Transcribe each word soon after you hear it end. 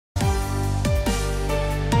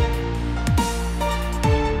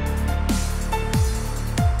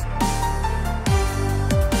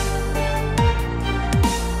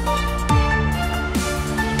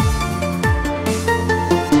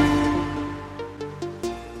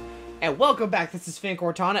And welcome back, this is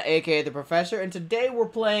SvenCortana, aka the Professor, and today we're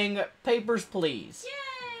playing Papers, Please.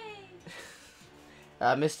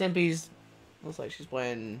 Yay! Miss Stimpy's, looks like she's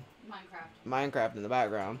playing Minecraft in the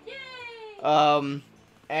background. Yay!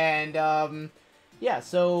 Yeah,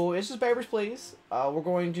 so this is Papers, Please. I'm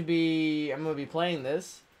going to be playing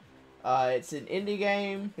this. It's an indie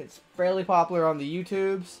game, it's fairly popular on the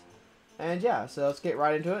YouTubes, and yeah, so let's get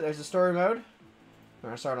right into it. There's a story mode. We're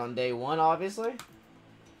going to start on day 1, obviously.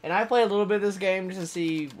 And I played a little bit of this game just to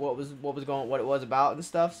see what it was about and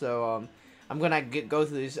stuff. So I'm gonna go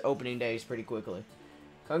through these opening days pretty quickly.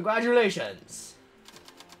 Congratulations!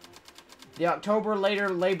 The October Labor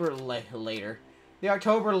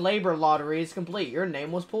Lottery is complete. Your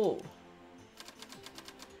name was pulled.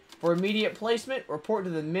 For immediate placement, report to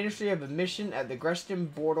the Ministry of Admission at the Greston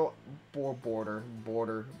border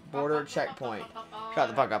checkpoint. Shut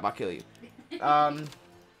the fuck up! I'll kill you.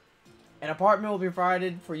 An apartment will be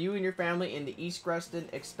provided for you and your family in the East Greston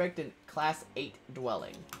expectant Class 8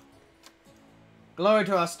 dwelling. Glory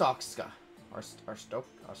to Arstotzka.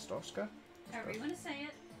 Arstotzka? However you want to say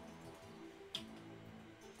it.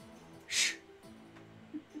 Shh.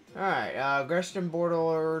 Alright, Greston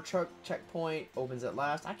border checkpoint opens at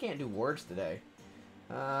last. I can't do words today.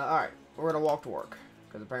 Alright, we're gonna walk to work.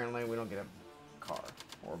 Because apparently we don't get a car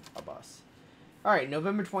or a bus. Alright,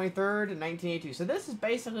 November 23rd, 1982. So this is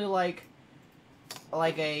basically like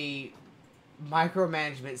a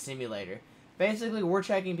micromanagement simulator. Basically, we're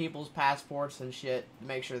checking people's passports and shit to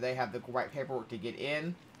make sure they have the right paperwork to get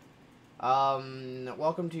in.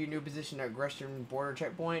 Welcome to your new position at Greston Border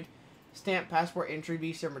Checkpoint. Stamp passport entry,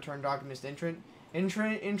 visa, and return documents entrant.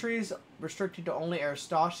 Entries restricted to only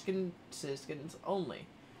Arstotzkan citizens only.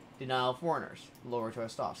 Denial of foreigners. Lower to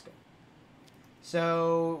Arstotzka.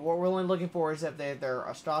 So, what we're only looking for is if they're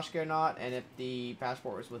Arstotzka or not, and if the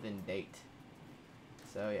passport was within date.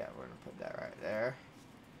 So, yeah, we're going to put that right there.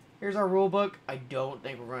 Here's our rule book. I don't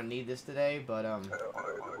think we're going to need this today, but,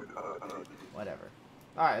 whatever.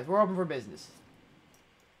 Alright, we're open for business.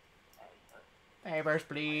 Papers,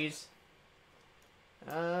 please.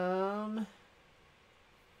 Alright,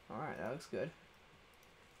 that looks good.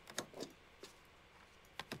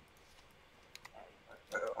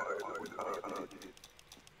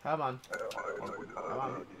 Come on.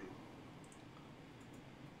 Come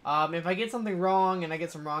on. If I get something wrong and I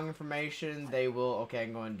get some wrong information, they will... Okay,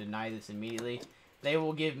 I'm going to deny this immediately. They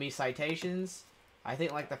will give me citations. I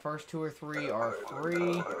think like the first 2 or 3 are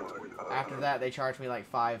free. After that, they charge me like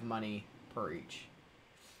 5 money per each.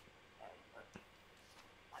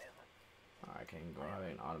 I can go ahead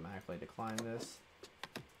and automatically decline this.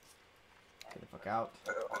 Get the fuck out.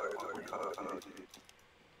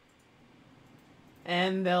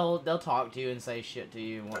 And they'll talk to you and say shit to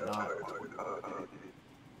you and whatnot.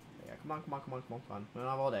 Yeah, come on. We don't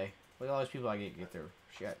have all day. Look at all those people I get through.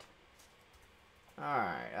 Shit.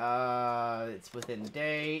 Alright, it's within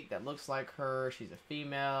date. That looks like her. She's a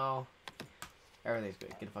female. Everything's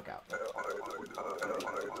good. Get the fuck out.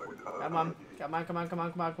 Come on. We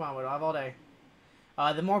don't have all day.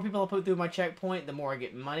 The more people I put through my checkpoint, the more I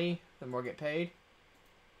get money. The more I get paid.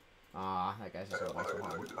 Aw, that guy's just a waste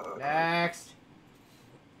of time. Next!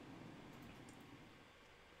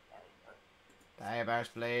 Papers,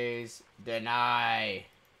 please. Deny.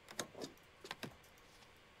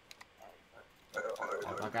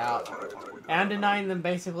 Fuck out. And I'm denying them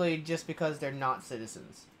basically just because they're not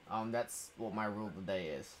citizens. That's what my rule of the day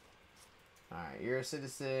is. Alright, you're a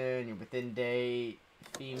citizen, you're within date,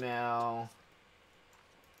 female.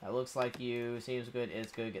 That looks like you, seems good,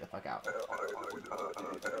 it's good, get the fuck out.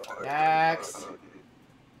 Next!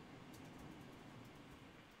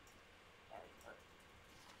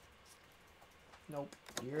 Nope,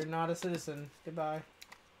 you're not a citizen. Goodbye.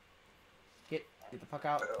 Get the fuck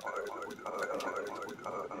out.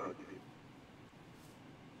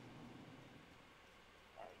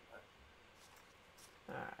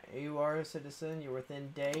 Alright, you are a citizen, you're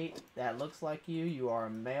within date. That looks like you, you are a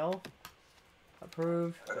male.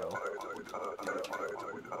 Approved. Go.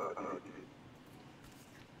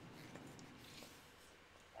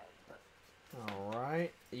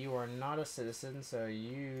 Alright, you are not a citizen, so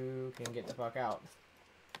you can get the fuck out.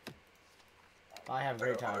 I have a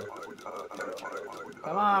great time.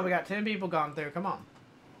 Come on, we got 10 people gone through, come on.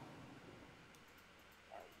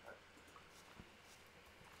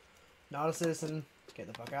 Not a citizen, get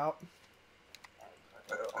the fuck out.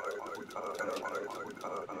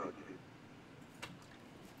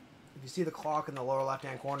 If you see the clock in the lower left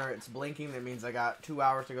hand corner, it's blinking. That means I got 2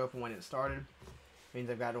 hours to go from when it started. Means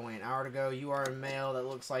I've got only an hour to go. You are a male that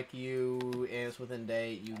looks like you, and it's within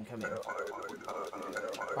date. You can come in.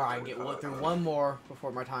 Alright, I can get through one more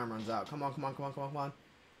before my time runs out. Come on, come on, come on, come on, come on.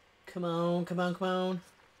 Come on, come on, come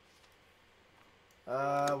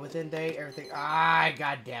on. Within date, everything. Ah,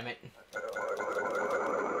 god damn it.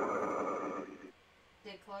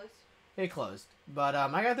 Did it close? It closed. But,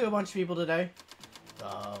 I got through a bunch of people today.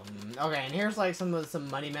 Okay, and here's, like, some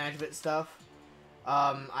money management stuff.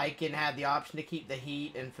 I can have the option to keep the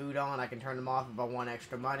heat and food on. I can turn them off if I want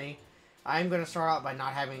extra money. I'm going to start out by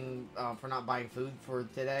not having, for not buying food for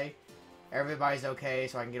today. Everybody's okay,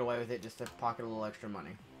 so I can get away with it just to pocket a little extra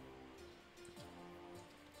money.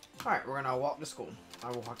 Alright, we're going to walk to school.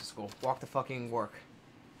 I will walk to school. Walk to fucking work.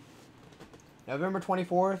 November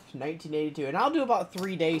 24th, 1982. And I'll do about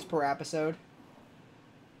 3 days per episode.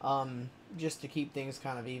 Just to keep things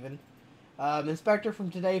kind of even. Inspector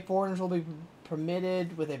from today, foreigners will be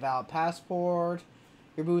permitted with a valid passport.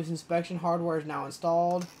 Your booth's inspection hardware is now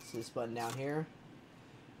installed. It's this button down here.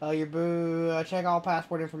 Your booth, check all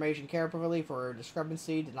passport information carefully for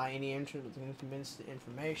discrepancy. Deny any entry with inconvenience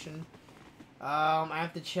information. I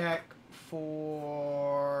have to check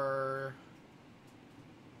for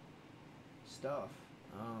stuff.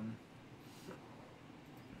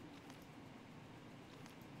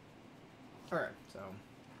 Alright,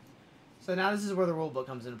 so now this is where the rule book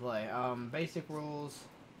comes into play. Basic rules.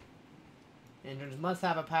 Entrants must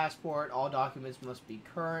have a passport. All documents must be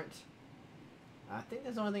current. I think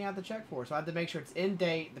that's the only thing I have to check for. So I have to make sure it's in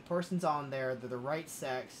date, the person's on there, they're the right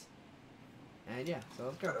sex. And yeah, so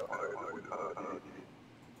let's go.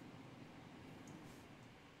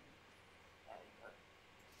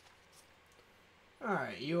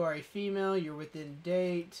 Alright, you are a female, you're within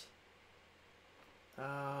date.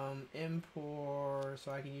 Import,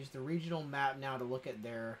 so I can use the regional map now to look at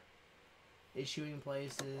their issuing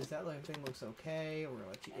places. That thing looks okay. We're gonna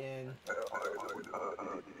let you in.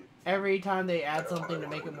 Every time they add something to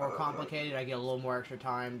make it more complicated, I get a little more extra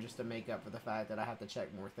time just to make up for the fact that I have to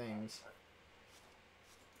check more things.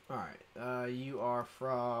 Alright, you are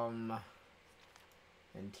from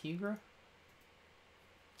Antigua.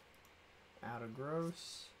 Out of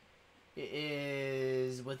gross. It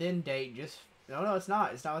is within date, just... No, it's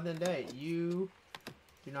not. It's not within date. You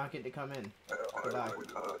do not get to come in. Goodbye.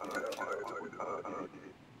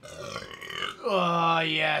 Oh,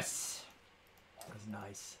 yes. That's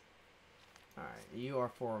nice. Alright, you are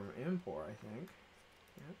from import, I think.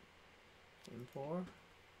 Yep. Import.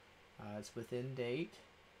 It's within date.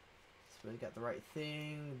 So we got the right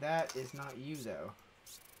thing. That is not you, though.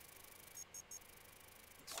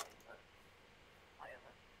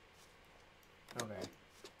 Okay.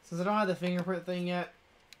 Since I don't have the fingerprint thing yet,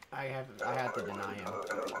 I have to deny him.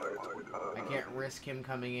 I can't risk him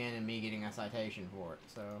coming in and me getting a citation for it,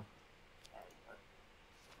 so...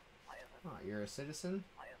 Oh, you're a citizen?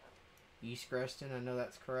 East Creston, I know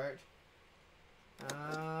that's correct.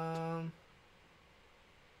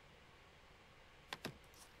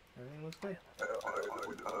 Everything looks good.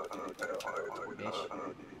 Bitch.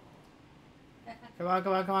 Come on,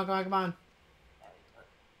 come on, come on, come on, come on.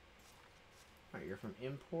 Alright, you're from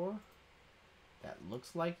Impor. That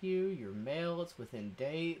looks like you. You're male. It's within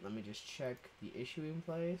date. Let me just check the issuing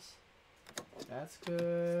place. That's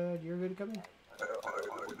good. You're good to come in.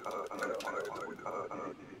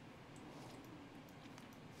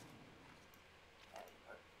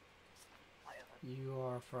 You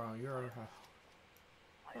are from...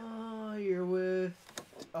 Oh, you're with...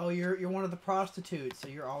 Oh, you're one of the prostitutes, so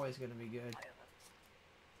you're always going to be good.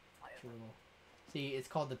 Cool. See, it's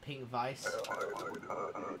called the Pink Vice.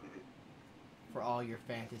 For all your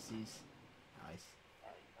fantasies. Nice.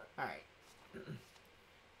 Alright.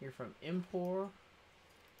 You're from Impor.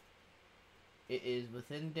 It is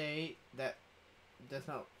within date. That's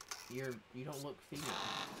not... You don't look female.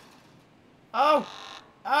 Oh!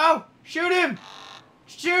 Oh! Shoot him!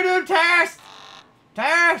 Shoot him, Terrorist!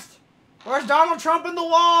 Terrorist! Where's Donald Trump in the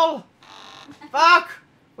wall? Fuck!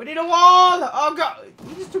 We need a wall! Oh god!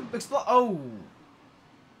 He just explode. Oh!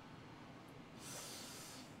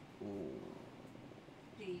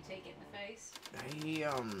 Do you take it in the face? He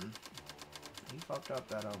fucked up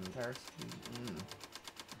that, terrorist.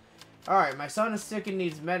 Alright, my son is sick and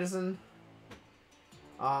needs medicine.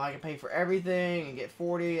 I can pay for everything and get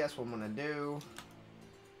 40. That's what I'm gonna do.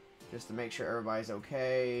 Just to make sure everybody's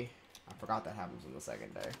okay. I forgot that happens on the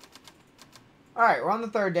second day. Alright, we're on the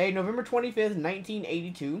third day. November 25th,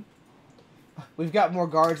 1982. We've got more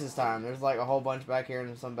guards this time. There's like a whole bunch back here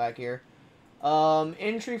and some back here.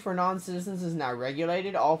 Entry for non-citizens is now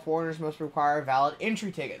regulated. All foreigners must require a valid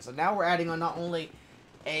entry ticket. So now we're adding on not only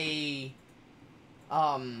a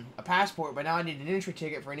a passport, but now I need an entry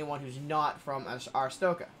ticket for anyone who's not from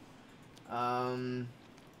Aristoka.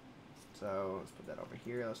 So let's put that over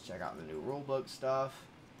here. Let's check out the new rulebook stuff.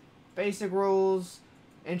 Basic rules.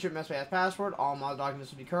 Entrant must pass passport. All model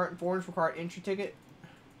documents will be current. Foreigners require entry ticket.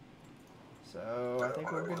 So I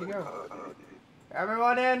think we're good to go.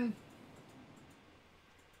 Everyone in.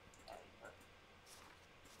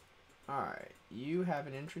 Alright, you have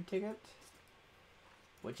an entry ticket,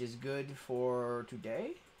 which is good for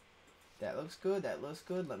today. That looks good, that looks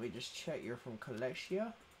good. Let me just check. You're from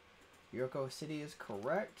Kalexia. Yurko City is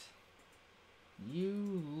correct.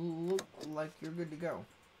 You look like you're good to go.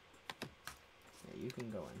 Yeah, you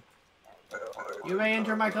can go in. You may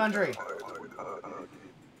enter my country.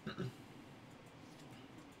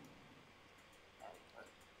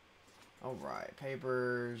 Alright,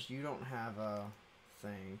 papers. You don't have a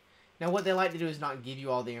thing. Now, what they like to do is not give you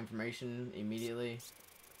all the information immediately.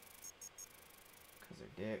 Because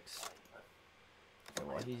they're dicks. So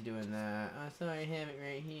while he's doing that, I thought I have it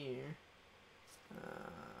right here.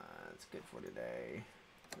 That's good for today.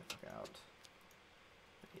 Look out.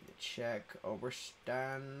 I need to check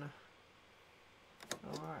Oberstein.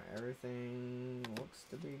 Alright, everything looks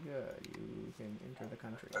to be good. You can enter the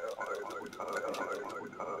country.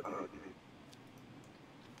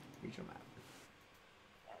 Regional map.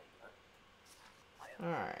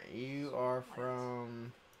 Alright, you are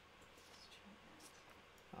from...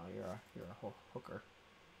 Oh, you're a hooker.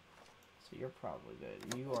 So you're probably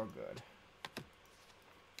good. You are good.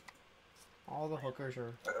 All the hookers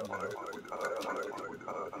are good.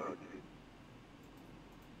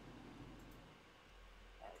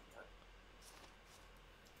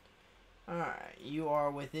 Alright, you are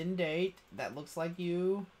within date. That looks like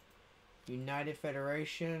you. United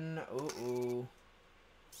Federation. Ooh.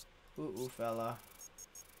 Ooh, fella.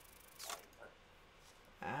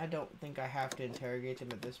 I don't think I have to interrogate him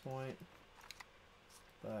at this point.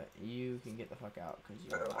 But you can get the fuck out because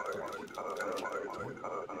you're not correct.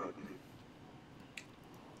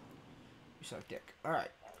 You suck dick.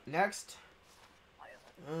 Alright, next.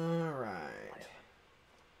 Alright.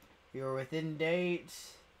 You're within date.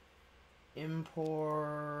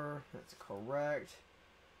 Import. That's correct.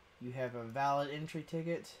 You have a valid entry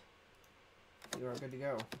ticket. You are good to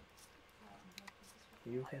go.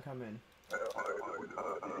 You can come in.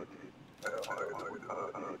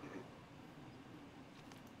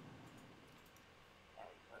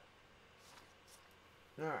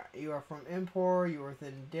 Alright, you are from Import, you are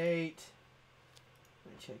within date.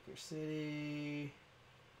 Let me check your city.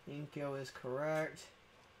 Inkyo is correct.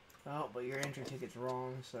 Oh, but your entry ticket's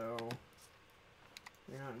wrong, so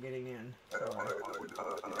you're not getting in. Sorry.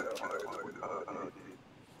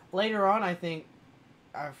 Later on, I think,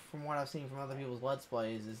 from what I've seen from other people's Let's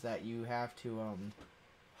Plays, is that you have to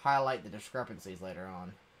highlight the discrepancies later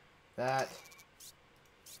on. That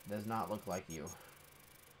does not look like you.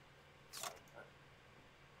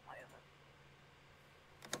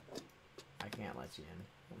 I can't let you in.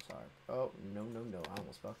 I'm sorry. Oh, no. I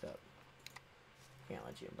almost fucked up. Can't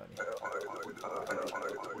let you in, buddy.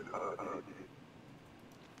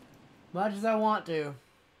 Much as I want to.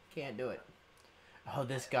 Can't do it. Oh,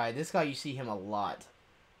 this guy. This guy, you see him a lot.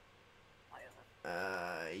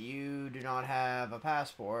 You do not have a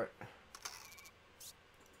passport.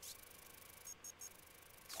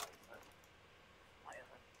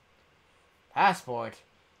 Passport?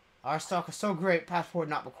 Our stock is so great, passport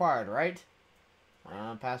not required, right?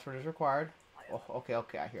 Passport is required. Oh,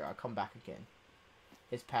 okay, here, I'll come back again.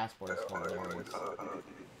 His passport is hilarious.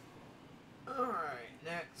 Alright,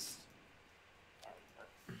 next.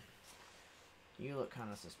 You look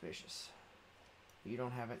kind of suspicious. You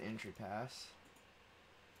don't have an entry pass.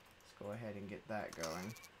 Let's go ahead and get that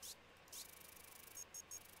going.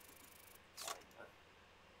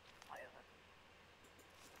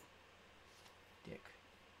 Dick.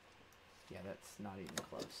 Yeah, that's not even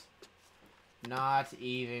close. Not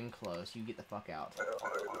even close. You get the fuck out.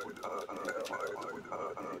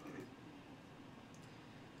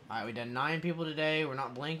 Alright, we've done 9 people today. We're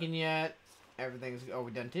not blinking yet. Everything's... Oh,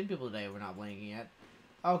 we've done 10 people today. We're not blinking yet.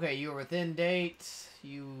 Okay, you are within date.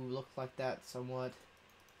 You look like that somewhat.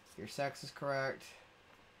 Your sex is correct.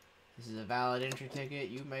 This is a valid entry ticket.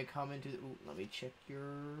 You may come into... Ooh, let me check your...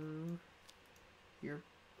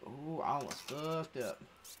 Ooh, I almost fucked up.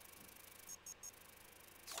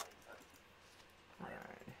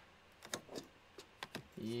 Alright.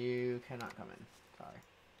 You cannot come in. Sorry.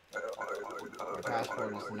 Your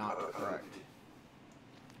passport is not correct.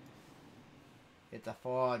 It's a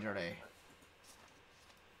forgery.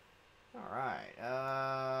 Alright.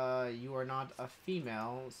 You are not a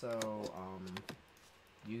female, so,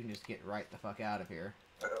 You can just get right the fuck out of here.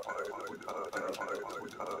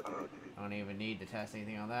 Don't even need to test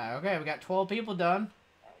anything on that. Okay, we got 12 people done.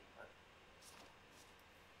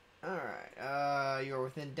 Alright, you're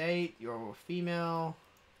within date. You're female.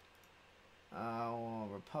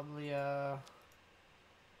 Republia.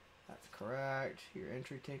 That's correct. Your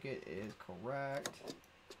entry ticket is correct.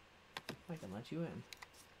 I can let you in.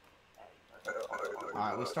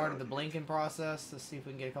 Alright, we started the blinking process. Let's see if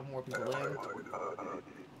we can get a couple more people in. Alright, come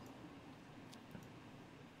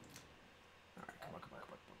on.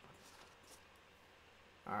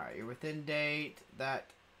 Alright, you're within date. That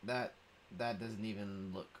doesn't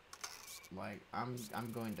even look like I'm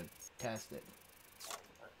going to test it.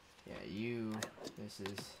 Yeah, this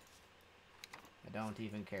is, I don't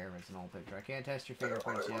even care if it's an old picture. I can't test your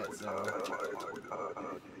fingerprints yet, so.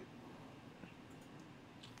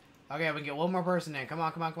 Okay, we can get one more person in. Come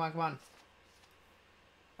on.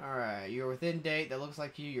 Alright, you're within date. That looks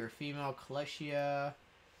like you. You're female. Calesia.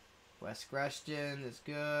 West Greshton. That's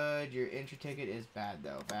good. Your entry ticket is bad,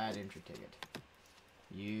 though. Bad entry ticket.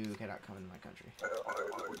 You cannot come into my country.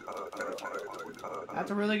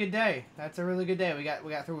 That's a really good day. We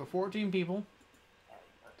got through with 14 people.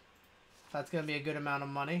 That's gonna be a good amount of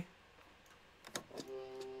money.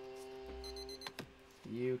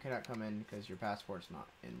 You cannot come in because your passport's not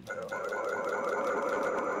in.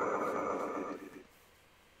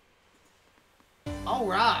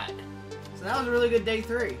 Alright. So that was a really good day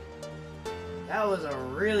 3. That was a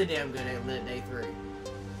really damn good day 3.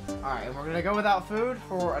 Alright, and we're gonna go without food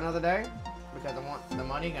for another day. Because I want the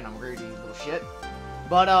money and I'm greedy little shit.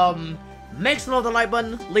 But, make some of the like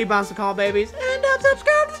button, leave down some comment, babies, and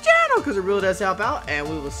subscribe to the channel because it really does help out. And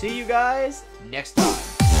we will see you guys next time.